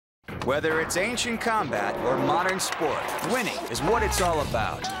Whether it's ancient combat or modern sport, winning is what it's all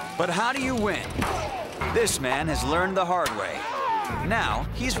about. But how do you win? This man has learned the hard way. Now,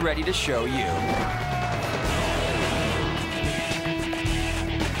 he's ready to show you.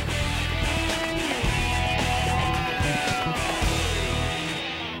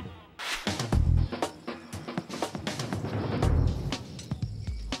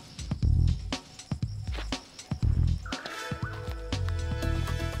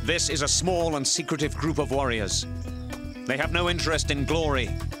 This is a small and secretive group of warriors. They have no interest in glory.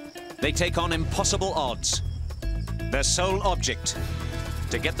 They take on impossible odds. Their sole object,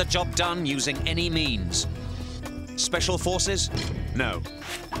 to get the job done using any means. Special forces? No.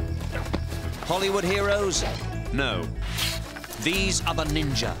 Hollywood heroes? No. These are the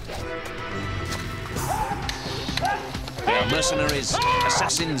ninja. They are mercenaries,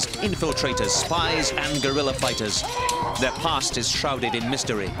 assassins, infiltrators, spies, and guerrilla fighters. Their past is shrouded in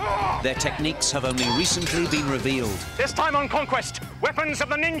mystery. Their techniques have only recently been revealed. This time on Conquest, weapons of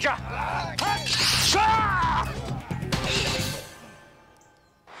the ninja!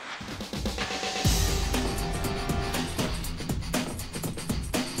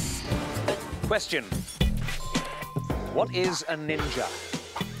 Question. What is a ninja?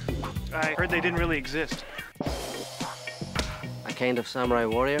 I heard they didn't really exist. A kind of samurai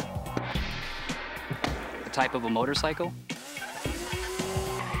warrior? A type of a motorcycle?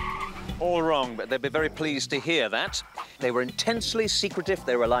 All wrong, but they'd be very pleased to hear that. They were intensely secretive.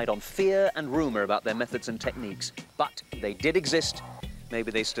 They relied on fear and rumor about their methods and techniques. But they did exist.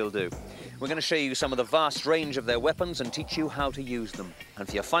 Maybe they still do. We're going to show you some of the vast range of their weapons and teach you how to use them. And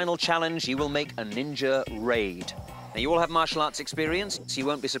for your final challenge, you will make a ninja raid. Now, you all have martial arts experience, so you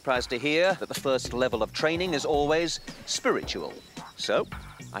won't be surprised to hear that the first level of training is always spiritual. So,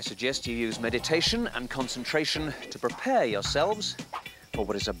 I suggest you use meditation and concentration to prepare yourselves for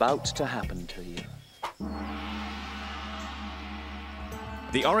what is about to happen to you.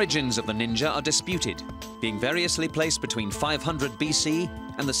 The origins of the ninja are disputed, being variously placed between 500 BC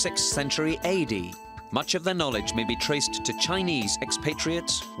and the 6th century AD. Much of their knowledge may be traced to Chinese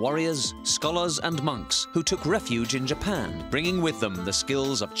expatriates, warriors, scholars, and monks who took refuge in Japan, bringing with them the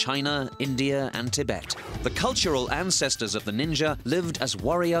skills of China, India, and Tibet. The cultural ancestors of the ninja lived as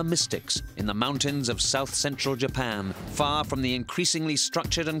warrior mystics in the mountains of south-central Japan, far from the increasingly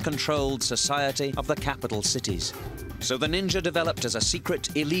structured and controlled society of the capital cities. So the ninja developed as a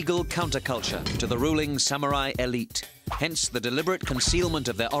secret, illegal counterculture to the ruling samurai elite. Hence the deliberate concealment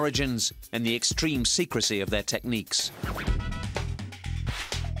of their origins and the extreme secrecy of their techniques.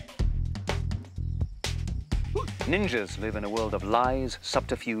 Ninjas live in a world of lies,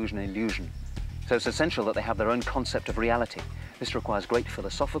 subterfuge, and illusion. So it's essential that they have their own concept of reality. This requires great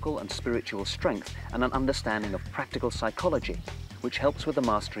philosophical and spiritual strength and an understanding of practical psychology, which helps with the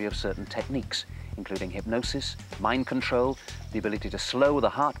mastery of certain techniques, including hypnosis, mind control, the ability to slow the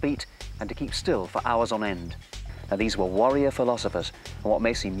heartbeat, and to keep still for hours on end. Now, these were warrior philosophers, and what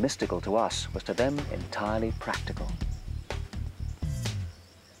may seem mystical to us was to them entirely practical.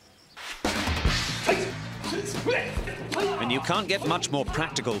 And you can't get much more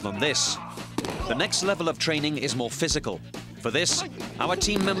practical than this. The next level of training is more physical. For this, our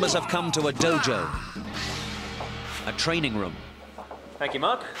team members have come to a dojo, a training room. Thank you,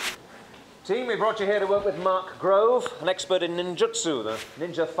 Mark. Team, we brought you here to work with Mark Grove, an expert in ninjutsu, the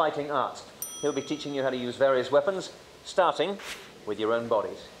ninja fighting art. He'll be teaching you how to use various weapons, starting with your own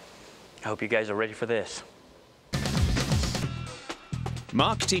bodies. I hope you guys are ready for this.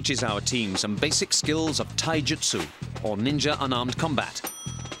 Mark teaches our team some basic skills of taijutsu, or ninja unarmed combat.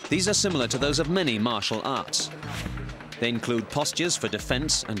 These are similar to those of many martial arts. They include postures for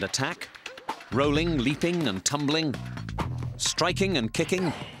defense and attack, rolling, leaping, and tumbling, striking and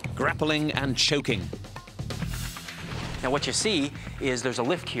kicking, grappling and choking. Now what you see is there's a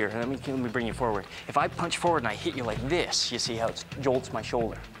lift here. Let me bring you forward. If I punch forward and I hit you like this, you see how it jolts my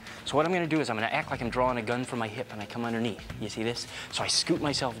shoulder. So what I'm gonna do is I'm gonna act like I'm drawing a gun from my hip and I come underneath. You see this? So I scoot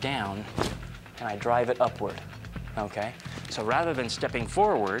myself down and I drive it upward, okay? So rather than stepping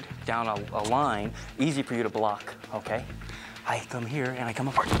forward down a line, easy for you to block, okay? I come here and I come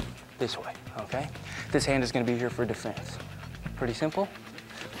upward this way, okay? This hand is gonna be here for defense. Pretty simple?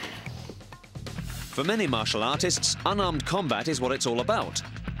 For many martial artists, unarmed combat is what it's all about.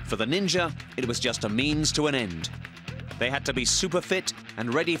 For the ninja, it was just a means to an end. They had to be super fit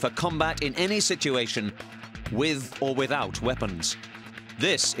and ready for combat in any situation, with or without weapons.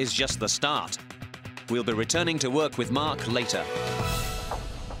 This is just the start. We'll be returning to work with Mark later.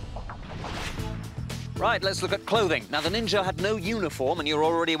 Right, let's look at clothing. Now, the ninja had no uniform, and you're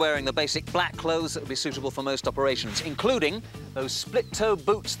already wearing the basic black clothes that would be suitable for most operations, including those split-toe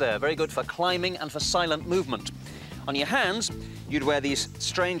boots there, very good for climbing and for silent movement. On your hands, you'd wear these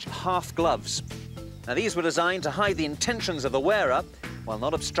strange half gloves. Now, these were designed to hide the intentions of the wearer while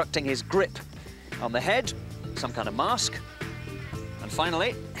not obstructing his grip. On the head, some kind of mask. And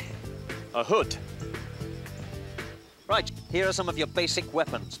finally, a hood. Right, here are some of your basic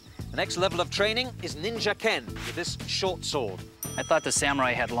weapons. The next level of training is Ninja Ken, with this short sword. I thought the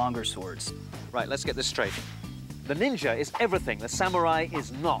samurai had longer swords. Right, let's get this straight. The ninja is everything the samurai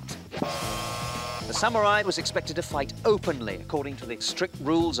is not. The samurai was expected to fight openly, according to the strict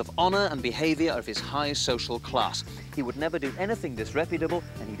rules of honor and behavior of his high social class. He would never do anything disreputable,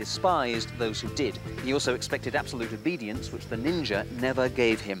 and he despised those who did. He also expected absolute obedience, which the ninja never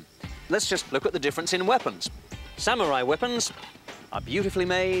gave him. Let's just look at the difference in weapons. Samurai weapons are beautifully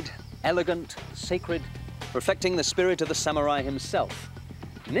made, elegant, sacred, reflecting the spirit of the samurai himself.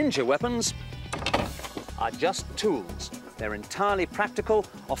 Ninja weapons are just tools. They're entirely practical,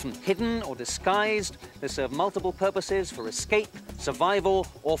 often hidden or disguised. They serve multiple purposes for escape, survival,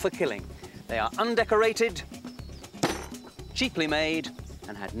 or for killing. They are undecorated, cheaply made,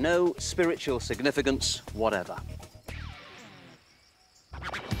 and had no spiritual significance whatever.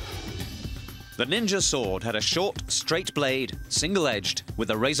 The ninja sword had a short, straight blade, single-edged,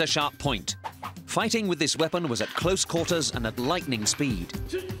 with a razor-sharp point. Fighting with this weapon was at close quarters and at lightning speed.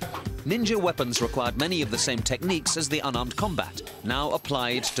 Ninja weapons required many of the same techniques as the unarmed combat, now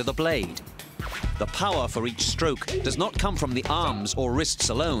applied to the blade. The power for each stroke does not come from the arms or wrists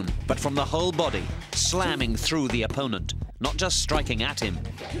alone, but from the whole body, slamming through the opponent, not just striking at him.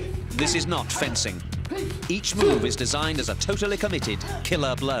 This is not fencing. Each move is designed as a totally committed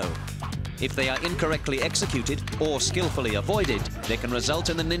killer blow. If they are incorrectly executed or skillfully avoided, they can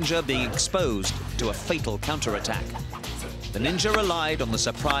result in the ninja being exposed to a fatal counterattack. The ninja relied on the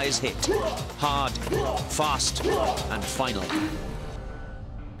surprise hit. Hard, fast, and final.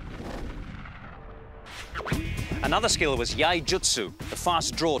 Another skill was Yai-jutsu, the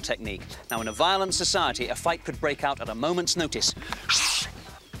fast draw technique. Now, in a violent society, a fight could break out at a moment's notice.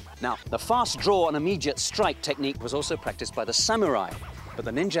 Now, the fast draw and immediate strike technique was also practiced by the samurai. But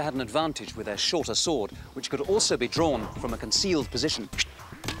the ninja had an advantage with their shorter sword, which could also be drawn from a concealed position.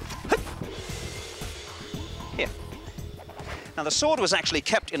 Here. Now, the sword was actually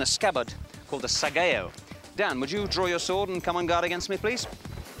kept in a scabbard called a sageo. Dan, would you draw your sword and come on guard against me, please?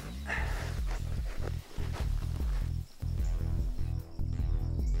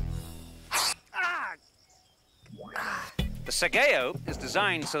 The sageo is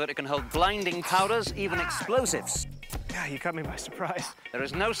designed so that it can hold blinding powders, even explosives. Yeah, you caught me by surprise. There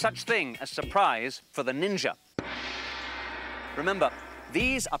is no such thing as surprise for the ninja. Remember,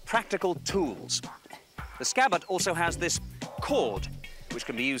 these are practical tools. The scabbard also has this cord, which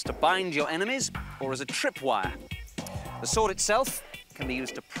can be used to bind your enemies or as a tripwire. The sword itself can be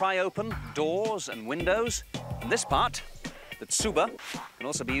used to pry open doors and windows. And this part, the tsuba, can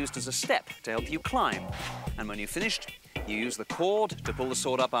also be used as a step to help you climb. And when you've finished, you use the cord to pull the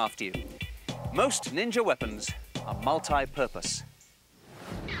sword up after you. Most ninja weapons are multi-purpose.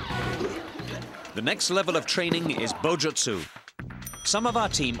 The next level of training is bojutsu. Some of our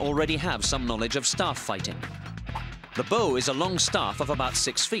team already have some knowledge of staff fighting. The bow is a long staff of about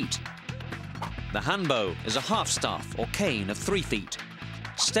 6 feet. The hanbo is a half staff or cane of 3 feet.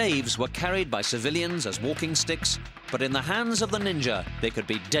 Staves were carried by civilians as walking sticks, but in the hands of the ninja, they could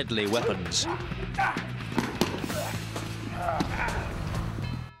be deadly weapons.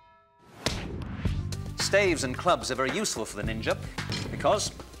 Staves and clubs are very useful for the ninja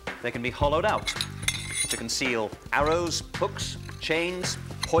because they can be hollowed out to conceal arrows, hooks, chains,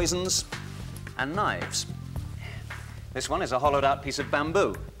 poisons, and knives. This one is a hollowed out piece of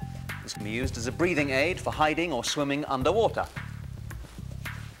bamboo. This can be used as a breathing aid for hiding or swimming underwater.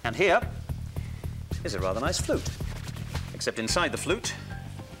 And here is a rather nice flute, except inside the flute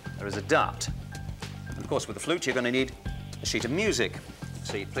there is a dart. And of course, with the flute you're going to need a sheet of music.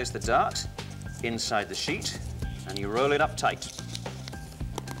 So you place the dart inside the sheet and you roll it up tight.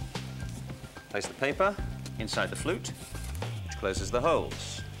 Place the paper inside the flute, which closes the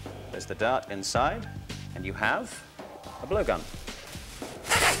holes. Place the dart inside and you have a blowgun.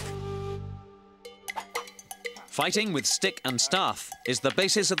 Fighting with stick and staff is the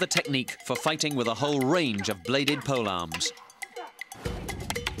basis of the technique for fighting with a whole range of bladed polearms.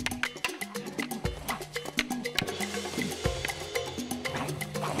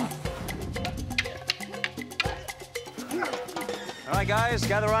 All right, guys,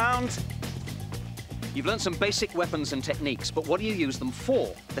 gather round. You've learned some basic weapons and techniques, but what do you use them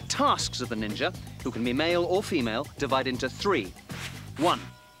for? The tasks of the ninja, who can be male or female, divide into 3. 1.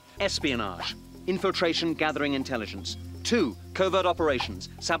 Espionage, infiltration, gathering intelligence. 2. Covert operations,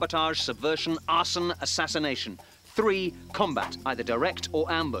 sabotage, subversion, arson, assassination. 3. Combat, either direct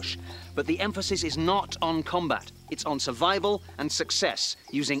or ambush. But the emphasis is not on combat. It's on survival and success,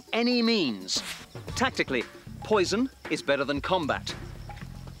 using any means. Tactically, poison is better than combat.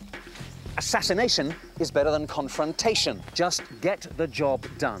 Assassination is better than confrontation. Just get the job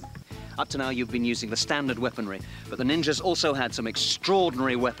done. Up to now, you've been using the standard weaponry, but the ninjas also had some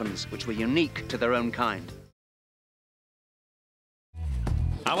extraordinary weapons which were unique to their own kind.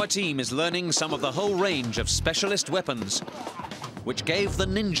 Our team is learning some of the whole range of specialist weapons, which gave the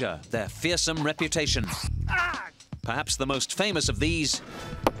ninja their fearsome reputation. Perhaps the most famous of these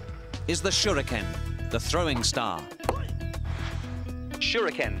is the shuriken, the throwing star.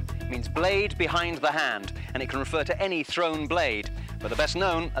 Shuriken means blade behind the hand, and it can refer to any thrown blade. But the best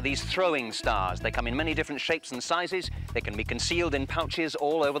known are these throwing stars. They come in many different shapes and sizes. They can be concealed in pouches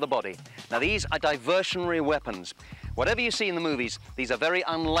all over the body. Now, these are diversionary weapons. Whatever you see in the movies, these are very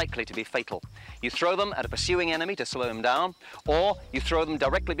unlikely to be fatal. You throw them at a pursuing enemy to slow him down, or you throw them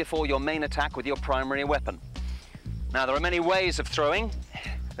directly before your main attack with your primary weapon. Now, there are many ways of throwing.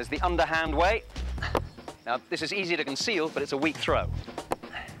 There's the underhand way. Now, this is easy to conceal, but it's a weak throw.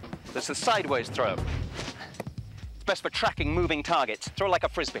 There's the sideways throw. It's best for tracking moving targets. Throw like a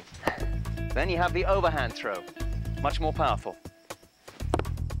frisbee. Then you have the overhand throw, much more powerful.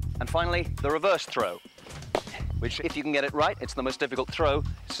 And finally, the reverse throw, which, if you can get it right, it's the most difficult throw,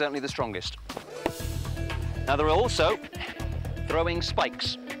 certainly the strongest. Now, there are also throwing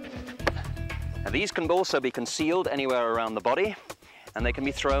spikes. Now, these can also be concealed anywhere around the body, and they can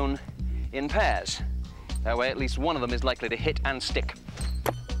be thrown in pairs. That way, at least one of them is likely to hit and stick.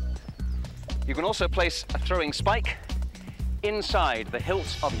 You can also place a throwing spike inside the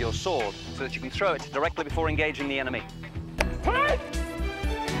hilt of your sword so that you can throw it directly before engaging the enemy.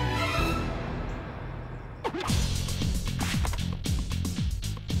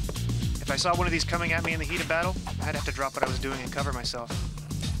 If I saw one of these coming at me in the heat of battle, I'd have to drop what I was doing and cover myself.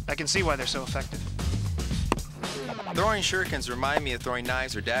 I can see why they're so effective. Throwing shurikens remind me of throwing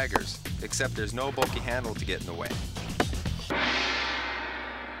knives or daggers, except there's no bulky handle to get in the way.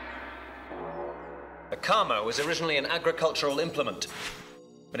 The kama was originally an agricultural implement,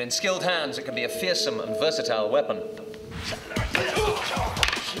 but in skilled hands it can be a fearsome and versatile weapon.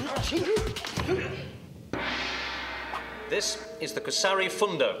 This is the kusari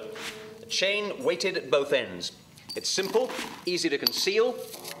fundo, a chain weighted at both ends. It's simple, easy to conceal,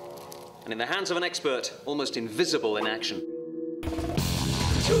 and in the hands of an expert, almost invisible in action.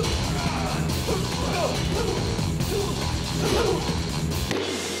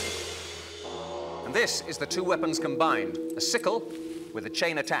 And this is the two weapons combined, a sickle with a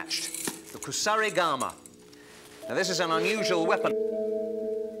chain attached, the kusari gama. Now, this is an unusual weapon,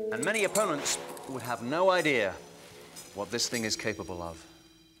 and many opponents would have no idea what this thing is capable of.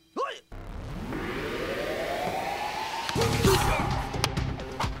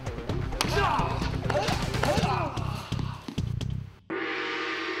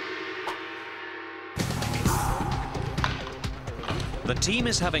 The team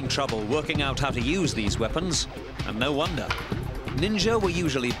is having trouble working out how to use these weapons, and no wonder. Ninja were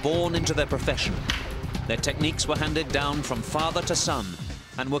usually born into their profession. Their techniques were handed down from father to son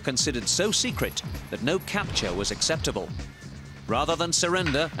and were considered so secret that no capture was acceptable. Rather than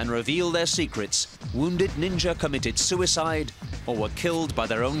surrender and reveal their secrets, wounded ninja committed suicide or were killed by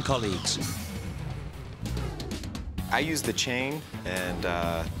their own colleagues. I used the chain,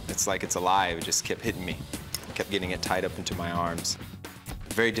 and it's like it's alive. It just kept hitting me. Kept getting it tied up into my arms.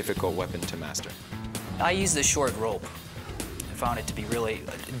 Very difficult weapon to master. I use the short rope. I found it to be really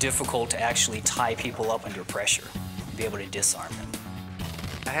difficult to actually tie people up under pressure, be able to disarm them.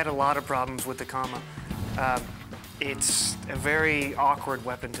 I had a lot of problems with the kama. It's a very awkward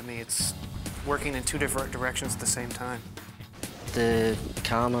weapon to me. It's working in two different directions at the same time. The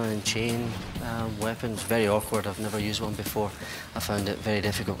kama and chain weapon's very awkward. I've never used one before. I found it very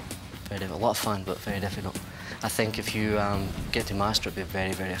difficult. Very difficult. A lot of fun, but very difficult. I think if you get to master it, it'll be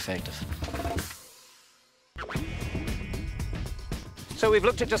very, very effective. So we've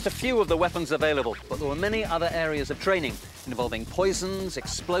looked at just a few of the weapons available, but there were many other areas of training involving poisons,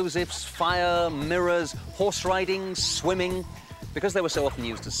 explosives, fire, mirrors, horse riding, swimming. Because they were so often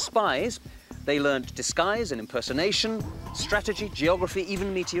used as spies, they learned disguise and impersonation, strategy, geography,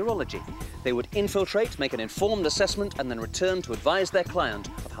 even meteorology. They would infiltrate, make an informed assessment, and then return to advise their client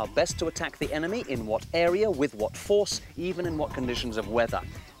of how best to attack the enemy, in what area, with what force, even in what conditions of weather.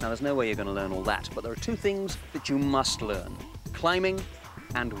 Now, there's no way you're going to learn all that, but there are two things that you must learn: climbing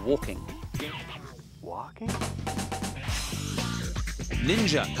and walking. Walking?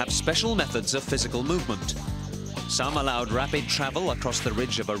 Ninja have special methods of physical movement. Some allowed rapid travel across the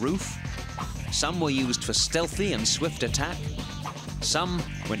ridge of a roof. Some were used for stealthy and swift attack. Some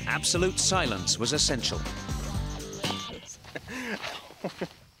when absolute silence was essential.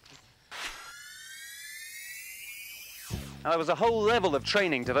 Now, there was a whole level of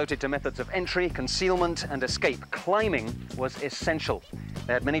training devoted to methods of entry, concealment, and escape. Climbing was essential.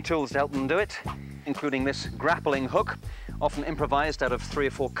 They had many tools to help them do it, including this grappling hook, often improvised out of 3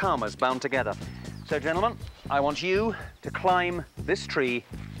 or 4 kamas bound together. So, gentlemen, I want you to climb this tree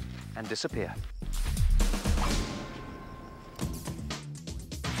and disappear.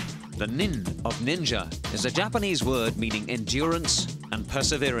 The nin of ninja is a Japanese word meaning endurance and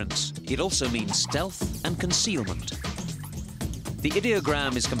perseverance. It also means stealth and concealment. The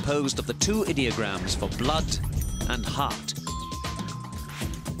ideogram is composed of the 2 ideograms for blood and heart.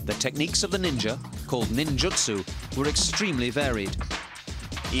 The techniques of the ninja, called ninjutsu, were extremely varied.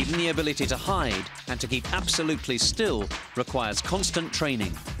 Even the ability to hide and to keep absolutely still requires constant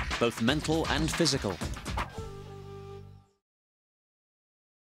training, both mental and physical.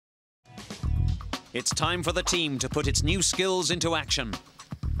 It's time for the team to put its new skills into action.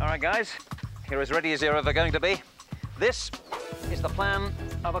 All right, guys, you're as ready as you're ever going to be. This is the plan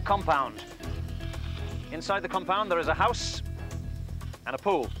of a compound. Inside the compound, there is a house and a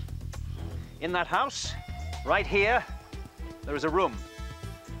pool. In that house, right here, there is a room.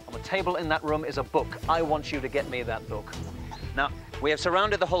 On the table in that room is a book. I want you to get me that book. Now, we have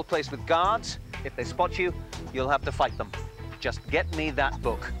surrounded the whole place with guards. If they spot you, you'll have to fight them. Just get me that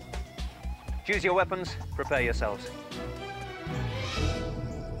book. Choose your weapons, prepare yourselves.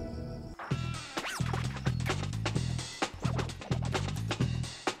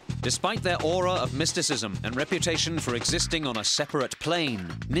 Despite their aura of mysticism and reputation for existing on a separate plane,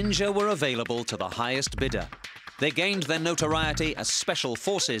 ninja were available to the highest bidder. They gained their notoriety as special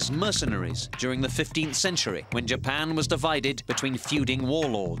forces mercenaries during the 15th century, when Japan was divided between feuding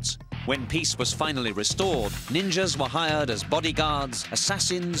warlords. When peace was finally restored, ninjas were hired as bodyguards,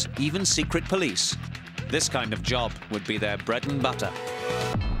 assassins, even secret police. This kind of job would be their bread and butter.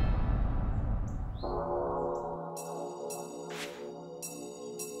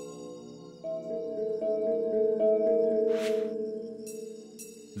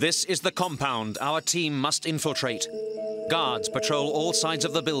 This is the compound our team must infiltrate. Guards patrol all sides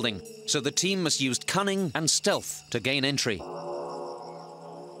of the building, so the team must use cunning and stealth to gain entry.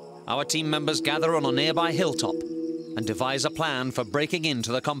 Our team members gather on a nearby hilltop and devise a plan for breaking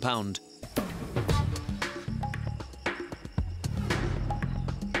into the compound.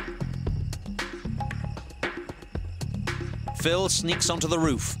 Phil sneaks onto the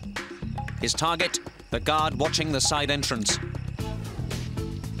roof. His target, the guard watching the side entrance.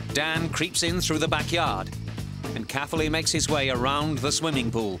 Dan creeps in through the backyard and carefully makes his way around the swimming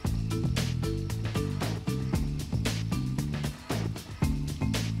pool.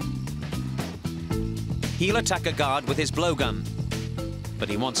 He'll attack a guard with his blowgun, but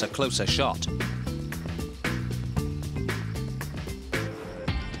he wants a closer shot.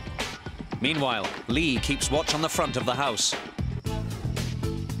 Meanwhile, Lee keeps watch on the front of the house.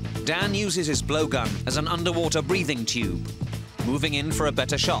 Dan uses his blowgun as an underwater breathing tube, moving in for a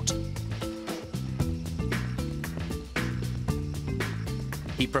better shot.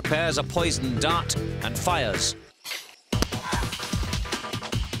 He prepares a poison dart and fires,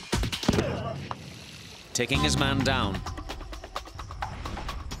 taking his man down.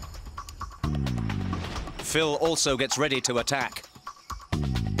 Phil also gets ready to attack.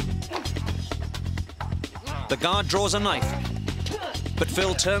 The guard draws a knife, but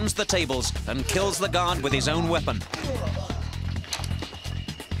Phil turns the tables and kills the guard with his own weapon.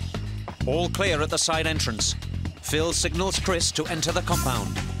 All clear at the side entrance. Phil signals Chris to enter the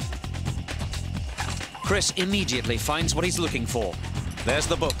compound. Chris immediately finds what he's looking for. There's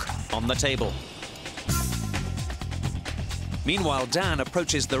the book on the table. Meanwhile, Dan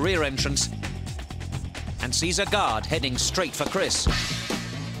approaches the rear entrance and sees a guard heading straight for Chris.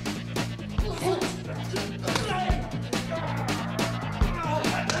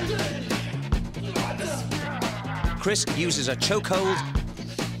 Chris uses a chokehold,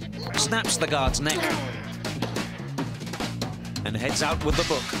 snaps the guard's neck, and heads out with the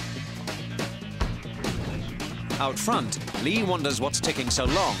book. Out front, Lee wonders what's taking so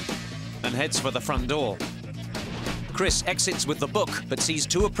long and heads for the front door. Chris exits with the book but sees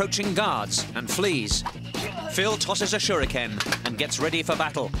 2 approaching guards and flees. Phil tosses a shuriken and gets ready for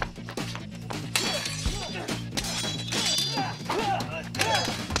battle.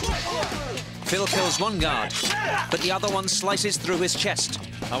 Phil kills one guard, but the other one slices through his chest.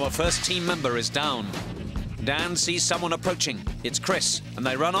 Our first team member is down. Dan sees someone approaching. It's Chris, and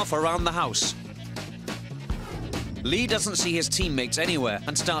they run off around the house. Lee doesn't see his teammates anywhere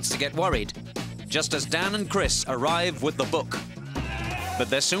and starts to get worried, just as Dan and Chris arrive with the book. But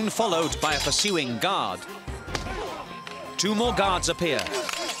they're soon followed by a pursuing guard. 2 more guards appear.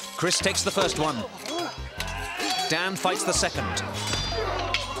 Chris takes the first one. Dan fights the second.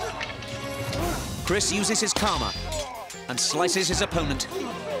 Chris uses his karma and slices his opponent.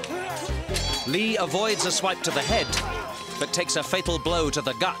 Lee avoids a swipe to the head, but takes a fatal blow to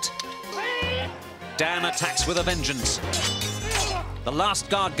the gut. Dan attacks with a vengeance. The last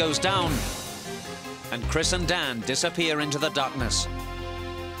guard goes down, and Chris and Dan disappear into the darkness.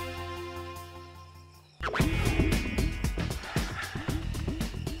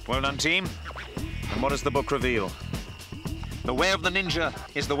 Well done, team. And what does the book reveal? The way of the ninja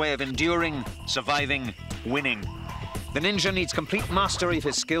is the way of enduring, surviving, winning. The ninja needs complete mastery of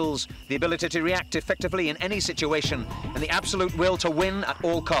his skills, the ability to react effectively in any situation, and the absolute will to win at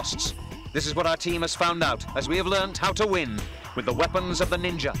all costs. This is what our team has found out as we have learned how to win with the weapons of the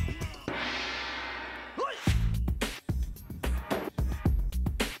ninja.